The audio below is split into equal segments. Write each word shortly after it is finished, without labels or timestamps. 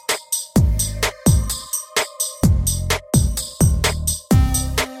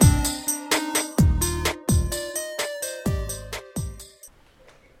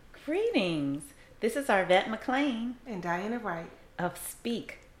is Arvat Mcclaine And Diana Wright. of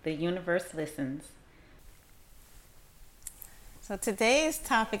Speak, The Universe Listens. So today's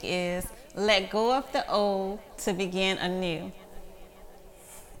topic is let go of the old to begin anew.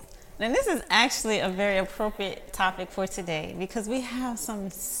 And this is actually a very appropriate topic for today because we have some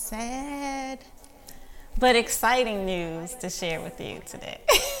sad but exciting news to share with you today.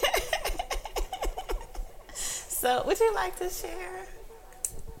 So would you like to share?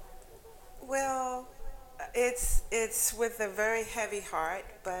 Well, it's with a very heavy heart,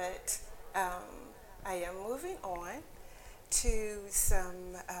 but I am moving on to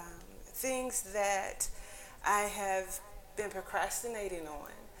some things that I have been procrastinating on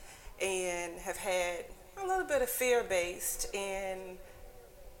and have had a little bit of fear-based. And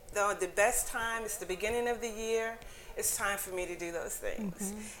though the best time is the beginning of the year, it's time for me to do those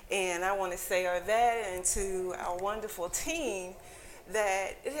things. And I want to say Arvat and to our wonderful team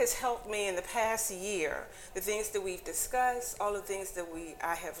that it has helped me in the past year. The things that we've discussed, all the things that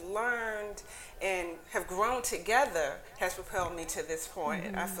I have learned and have grown together has propelled me to this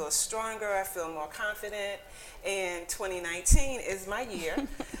point. I feel stronger, I feel more confident, and 2019 is my year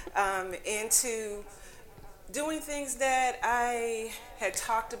into doing things that I had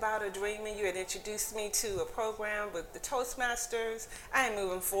talked about or dreaming. You had introduced me to a program with the Toastmasters. I am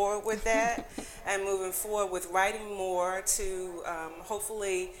moving forward with that. I'm moving forward with writing more to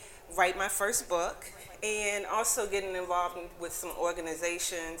hopefully write my first book, and also getting involved with some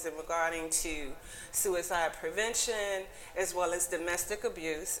organizations in regarding to suicide prevention as well as domestic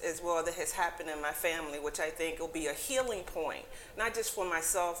abuse as well that has happened in my family, which I think will be a healing point, not just for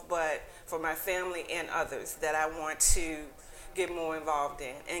myself but for my family and others that I want to get more involved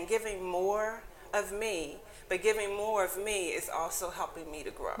in. And giving more of me, but giving more of me is also helping me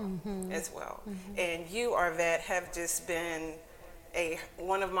to grow as well. And you, Arvat, have just been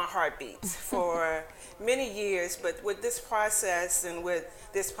one of my heartbeats for many years, but with this process and with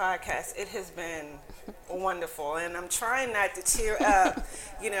this podcast, it has been wonderful. And I'm trying not to tear up,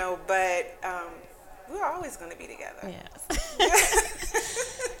 but we're always going to be together.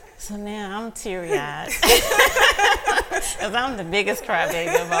 Yes. So now I'm teary-eyed because I'm the biggest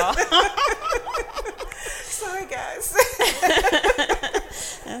crybaby of all. Sorry, guys.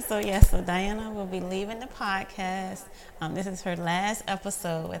 And so Diana will be leaving the podcast. This is her last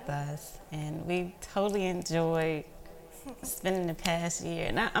episode with us, and we totally enjoyed spending the past year.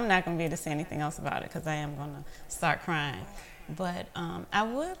 And I'm not going to be able to say anything else about it because I am going to start crying. But I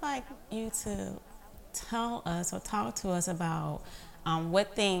would like you to tell us or talk to us about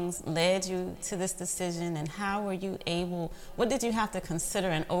what things led you to this decision, and how were you what did you have to consider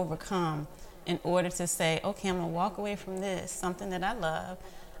and overcome in order to say, okay, I'm going to walk away from this, something that I love,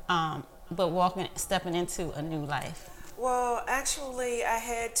 but stepping into a new life? Well, actually, I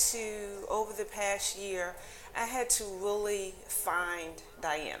had to, over the past year, I had to really find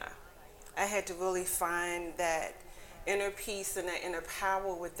Diana. I had to really find that inner peace and that inner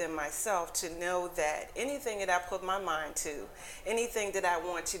power within myself to know that anything that I put my mind to, anything that I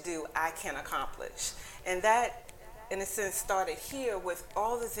want to do, I can accomplish. And that, in a sense, started here with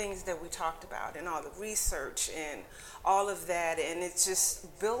all the things that we talked about and all the research and all of that. And it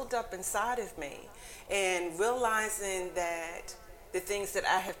just built up inside of me. And realizing that the things that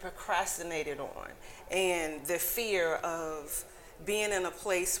I have procrastinated on and the fear of being in a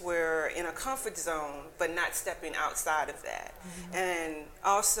place where in a comfort zone but not stepping outside of that. And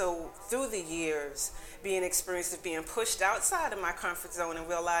also through the years being experienced of being pushed outside of my comfort zone and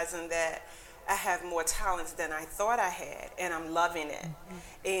realizing that I have more talents than I thought I had, and I'm loving it.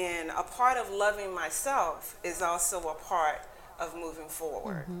 And a part of loving myself is also a part of moving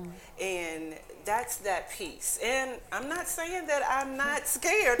forward. And that's that piece. And I'm not saying that I'm not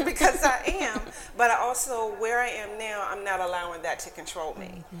scared because I am, but I also, where I am now, I'm not allowing that to control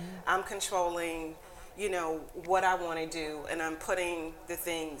me. I'm controlling, what I want to do, and I'm putting the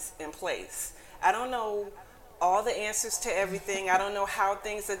things in place. I don't know all the answers to everything. I don't know how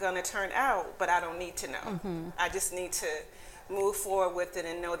things are going to turn out, but I don't need to know. I just need to move forward with it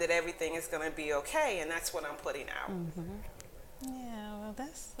and know that everything is going to be okay, and that's what I'm putting out. Yeah, well,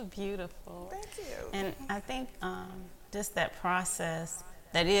 that's beautiful. Thank you. And I think just that process,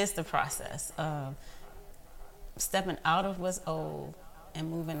 that is the process of stepping out of what's old and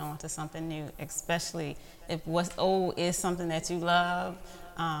moving on to something new, especially if what's old is something that you love,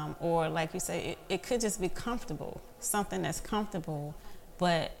 or like you say, it could just be comfortable, something that's comfortable,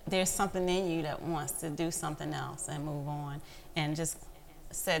 but there's something in you that wants to do something else and move on, and just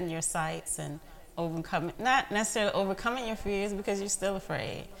setting your sights and not necessarily overcoming your fears because you're still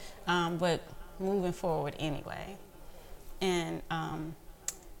afraid, but moving forward anyway. And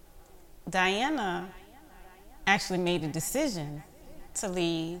Diana actually made a decision to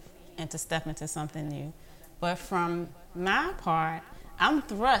leave and to step into something new. But from my part, I'm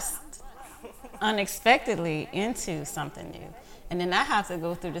thrust unexpectedly into something new. And then I have to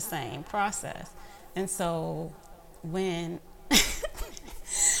go through the same process. And so when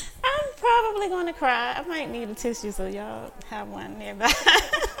I'm probably going to cry, I might need a tissue, so y'all have one nearby.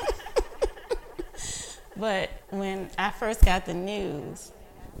 But when I first got the news,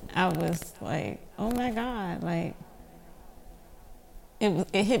 I was like, oh my God, like,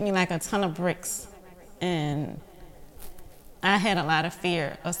 it hit me like a ton of bricks. And I had a lot of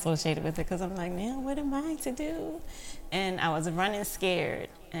fear associated with it because I'm like, man, what am I to do? And I was running scared.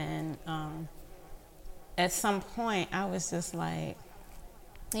 And at some point, I was just like,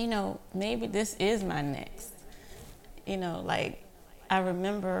 maybe this is my next. Like, I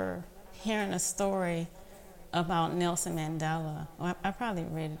remember hearing a story about Nelson Mandela. Well, I probably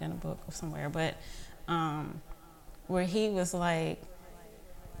read it in a book or somewhere, but where he was like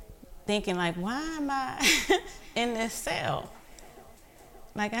thinking like, why am I in this cell?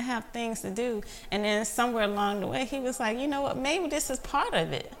 Like, I have things to do. And then somewhere along the way, he was like, you know what, maybe this is part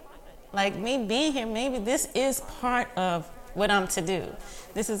of it. Like, me being here, maybe this is part of what I'm to do.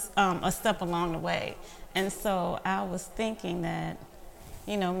 This is a step along the way. And so I was thinking that,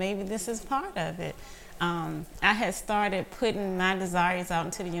 maybe this is part of it. I had started putting my desires out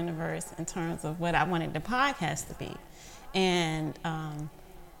into the universe in terms of what I wanted the podcast to be. And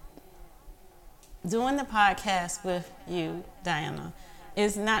doing the podcast with you, Diana,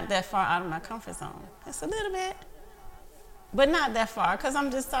 is not that far out of my comfort zone. It's a little bit, but not that far, because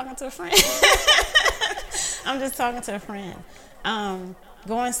I'm just talking to a friend. I'm just talking to a friend.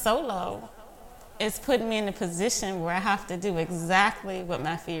 Going solo is putting me in a position where I have to do exactly what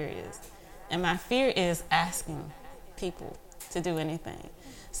my fear is. And my fear is asking people to do anything.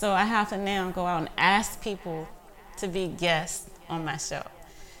 So I have to now go out and ask people to be guests on my show.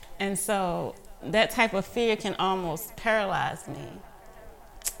 And so that type of fear can almost paralyze me.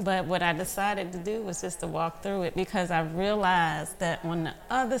 But what I decided to do was just to walk through it, because I realized that on the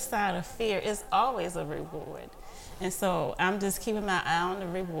other side of fear is always a reward. And so I'm just keeping my eye on the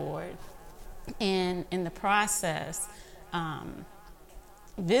reward. And in the process,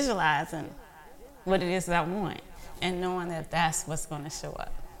 visualizing what it is that I want and knowing that that's what's going to show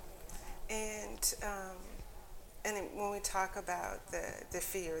up. And when we talk about the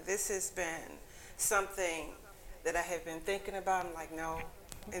fear, this has been something that I have been thinking about. I'm like, no.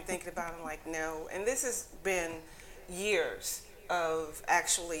 And thinking about it, I'm like, no. And this has been years of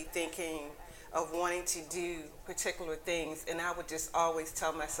actually thinking of wanting to do particular things. And I would just always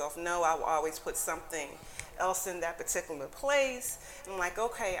tell myself, no. I will always put something else in that particular place. And I'm like,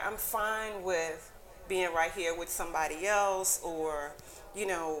 okay, I'm fine with being right here with somebody else, or,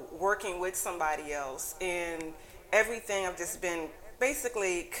 working with somebody else. And everything, I've just been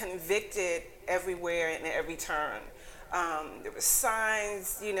basically convicted everywhere and at every turn. There were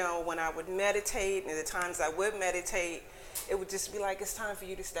signs, when I would meditate, and the times I would meditate, it would just be like, it's time for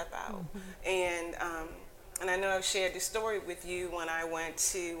you to step out. Mm-hmm. And I know I've shared this story with you when I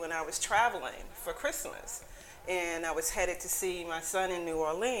was traveling for Christmas. And I was headed to see my son in New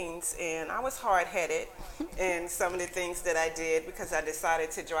Orleans, and I was hard-headed in some of the things that I did, because I decided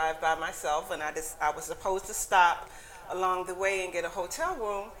to drive by myself, and I was supposed to stop along the way and get a hotel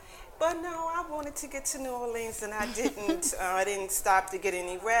room. But no, I wanted to get to New Orleans, and I didn't. I didn't stop to get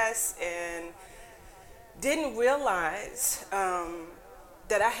any rest, and didn't realize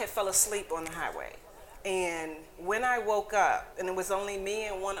that I had fell asleep on the highway. And when I woke up, and it was only me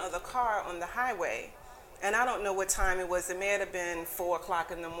and one other car on the highway, and I don't know what time it was. It may have been 4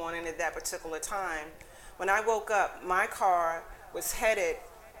 o'clock in the morning at that particular time. When I woke up, my car was headed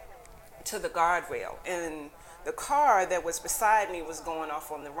to the guardrail, and the car that was beside me was going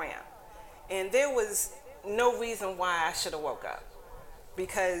off on the ramp. And there was no reason why I should have woke up,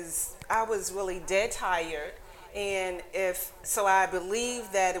 because I was really dead tired. And so I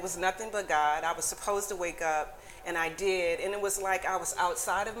believed that it was nothing but God. I was supposed to wake up, and I did. And it was like I was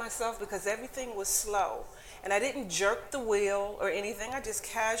outside of myself, because everything was slow. And I didn't jerk the wheel or anything. I just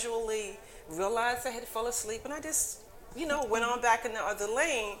casually realized I had fell asleep, and I just, went on back in the other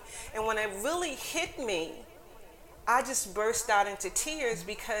lane. And when it really hit me, I just burst out into tears,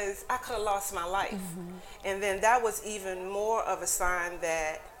 because I could have lost my life. Mm-hmm. And then that was even more of a sign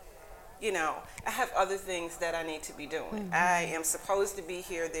that, I have other things that I need to be doing. Mm-hmm. I am supposed to be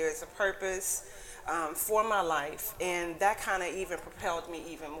here. There's a purpose for my life. And that kind of even propelled me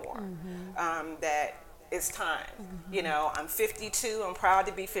even more. Mm-hmm. That it's time. Mm-hmm. I'm 52. I'm proud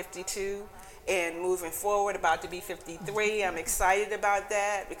to be 52. and moving forward, about to be 53. I'm excited about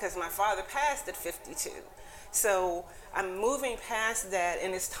that because my father passed at 52. So I'm moving past that,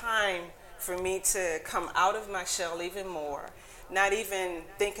 and it's time for me to come out of my shell even more. Not even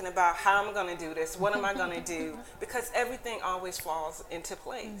thinking about how I'm going to do this, what am I going to do, because everything always falls into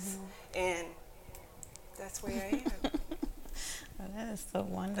place. And that's where I am. Oh, that is so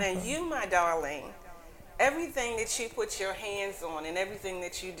wonderful. And you, my darling, everything that you put your hands on and everything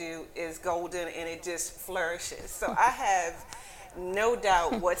that you do is golden, and it just flourishes. So I have no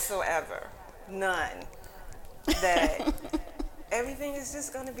doubt whatsoever, none, that everything is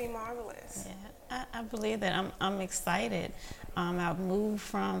just going to be marvelous. Yeah, I believe that. I'm excited. I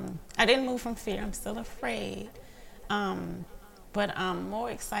didn't move from fear. I'm still afraid, but I'm more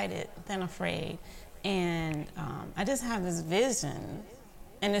excited than afraid. And I just have this vision,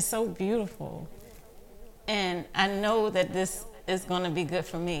 and it's so beautiful. And I know that this is going to be good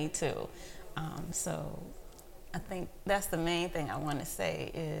for me too. So I think that's the main thing I want to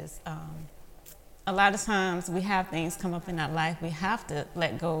say is a lot of times we have things come up in our life we have to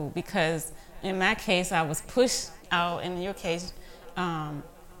let go, because in my case I was pushed out. In your case,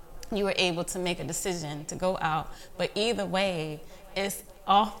 you were able to make a decision to go out. But either way, it's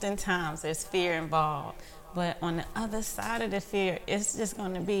oftentimes there's fear involved. But on the other side of the fear, it's just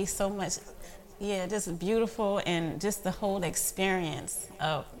going to be so much, just beautiful, and just the whole experience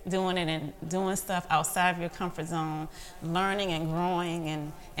of doing it and doing stuff outside of your comfort zone, learning and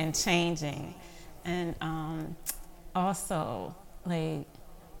growing and changing. And also, like,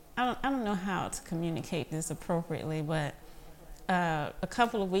 I don't know how to communicate this appropriately, but a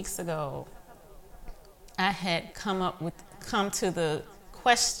couple of weeks ago, I had come to the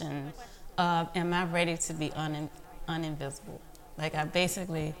question of, am I ready to be uninvisible? Like, I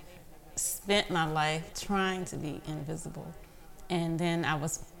basically spent my life trying to be invisible. And then I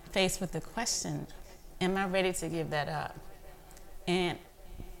was faced with the question, am I ready to give that up? And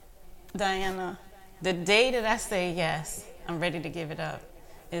Diana, the day that I say yes, I'm ready to give it up,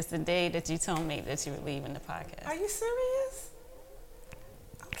 is the day that you told me that you were leaving the podcast. Are you serious?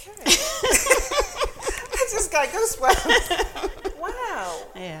 Okay. I just got goosebumps. Wow.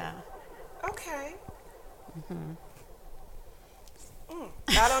 Yeah. Okay.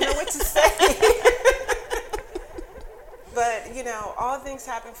 I don't know what to say. But, all things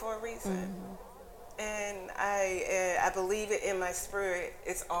happen for a reason. And I believe it in my spirit.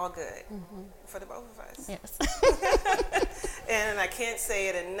 It's all good for the both of us. Yes. And I can't say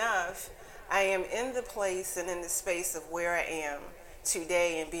it enough. I am in the place and in the space of where I am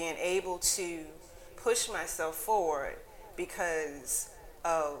today, and being able to push myself forward because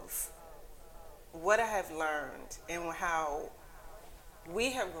of what I have learned and how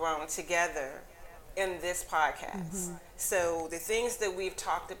we have grown together in this podcast. So the things that we've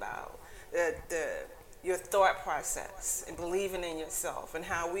talked about, your thought process and believing in yourself, and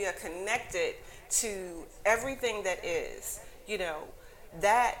how we are connected to everything that is,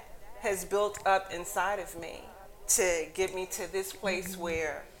 that has built up inside of me to get me to this place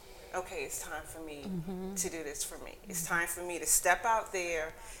where, okay, it's time for me to do this for me. It's time for me to step out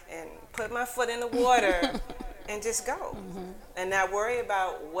there and put my foot in the water and just go and not worry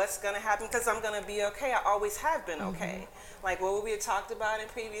about what's going to happen, because I'm going to be okay. I always have been okay. Like what we had talked about in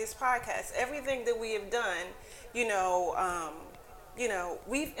previous podcasts, everything that we have done,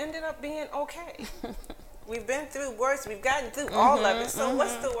 we've ended up being okay. We've been through worse. We've gotten through all of it. So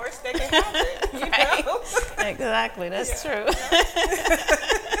what's the worst that can happen? You know? Exactly. That's true.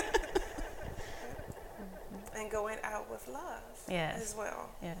 And going out with love as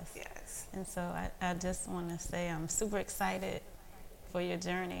well. Yes. And so I just want to say I'm super excited for your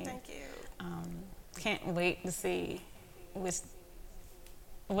journey. Thank you. Can't wait to see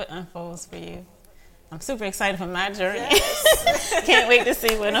what unfolds for you. I'm super excited for my journey. Yes. Can't wait to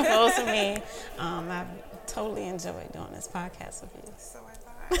see what unfolds for me. I've totally enjoyed doing this podcast with you. So have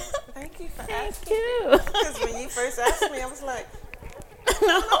I. Thank you for asking. Thank you. Because when you first asked me, I was like,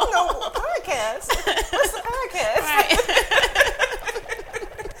 no, a podcast. What's a podcast? Right.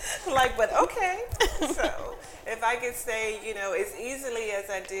 Like, but okay. So if I could say, as easily as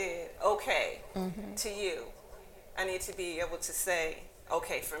I did, okay, to you, I need to be able to say,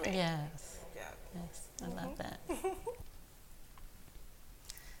 okay for me. Yes. Yeah. Yes. I love that.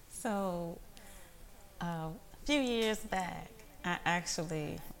 So, a few years back, I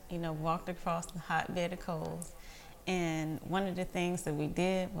actually, walked across the hotbed of coals. And one of the things that we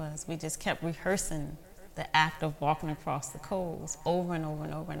did was we just kept rehearsing the act of walking across the coals over and over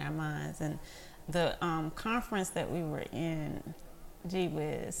and over in our minds. And the conference that we were in, gee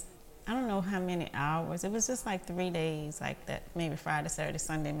whiz, I don't know how many hours. It was just like 3 days, like that, maybe Friday, Saturday,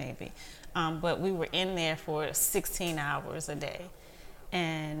 Sunday, maybe. But we were in there for 16 hours a day.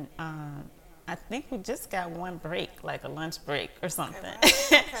 And I think we just got one break, like a lunch break or something. Okay,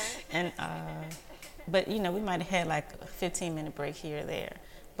 right. Okay. And but we might have had like a 15-minute break here or there.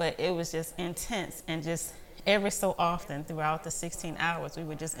 But it was just intense, and just every so often throughout the 16 hours, we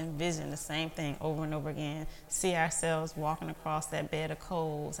would just envision the same thing over and over again, see ourselves walking across that bed of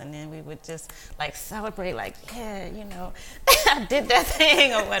coals, and then we would just like celebrate, like, yeah, I did that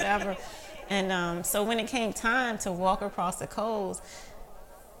thing or whatever. And so when it came time to walk across the coals,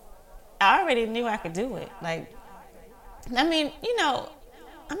 I already knew I could do it. Like, I mean,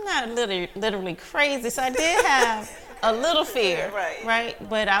 I'm not literally crazy, so I did have a little fear, right?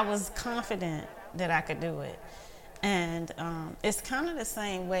 But I was confident that I could do it. And it's kind of the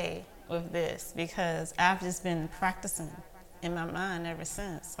same way with this, because I've just been practicing in my mind ever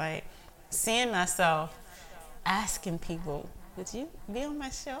since, like seeing myself asking people, would you be on my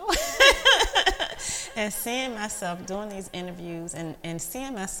show? And seeing myself doing these interviews, and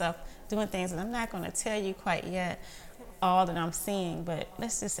seeing myself doing things that I'm not going to tell you quite yet all that I'm seeing, but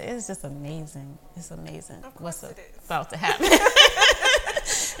let's just say it's just amazing. It's amazing what's about to happen.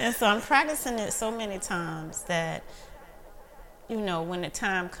 And so I'm practicing it so many times that, when the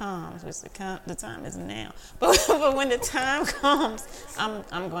time comes, which the time is now, but when the time comes,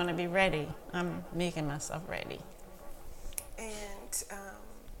 I'm going to be ready. I'm making myself ready. And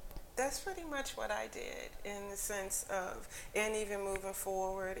that's pretty much what I did, in the sense of, and even moving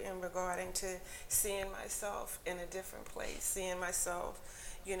forward in regarding to seeing myself in a different place, seeing myself,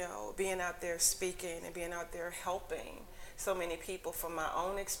 being out there speaking and being out there helping so many people from my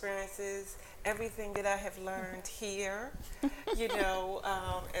own experiences, everything that I have learned here,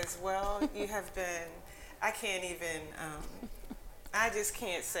 as well. You have been, I just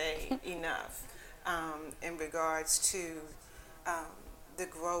can't say enough in regards to the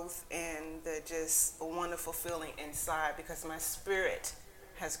growth and the just a wonderful feeling inside, because my spirit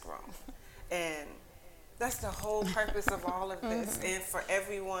has grown. And that's the whole purpose of all of this. And for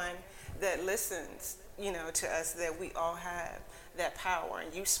everyone that listens, to us, that we all have that power,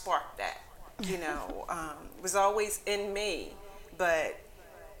 and you sparked that, it was always in me, but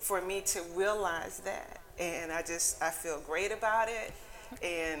for me to realize that, and I feel great about it,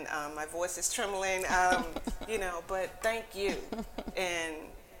 and my voice is trembling, but thank you. And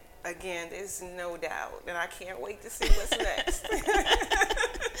again, there's no doubt, and I can't wait to see what's next.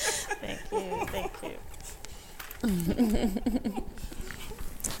 Thank you.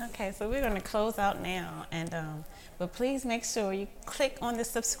 Okay, so we're going to close out now, and but please make sure you click on the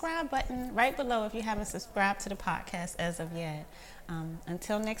subscribe button right below if you haven't subscribed to the podcast as of yet.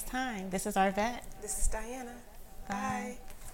 Until next time, this is Arvat. This is Diana. Bye.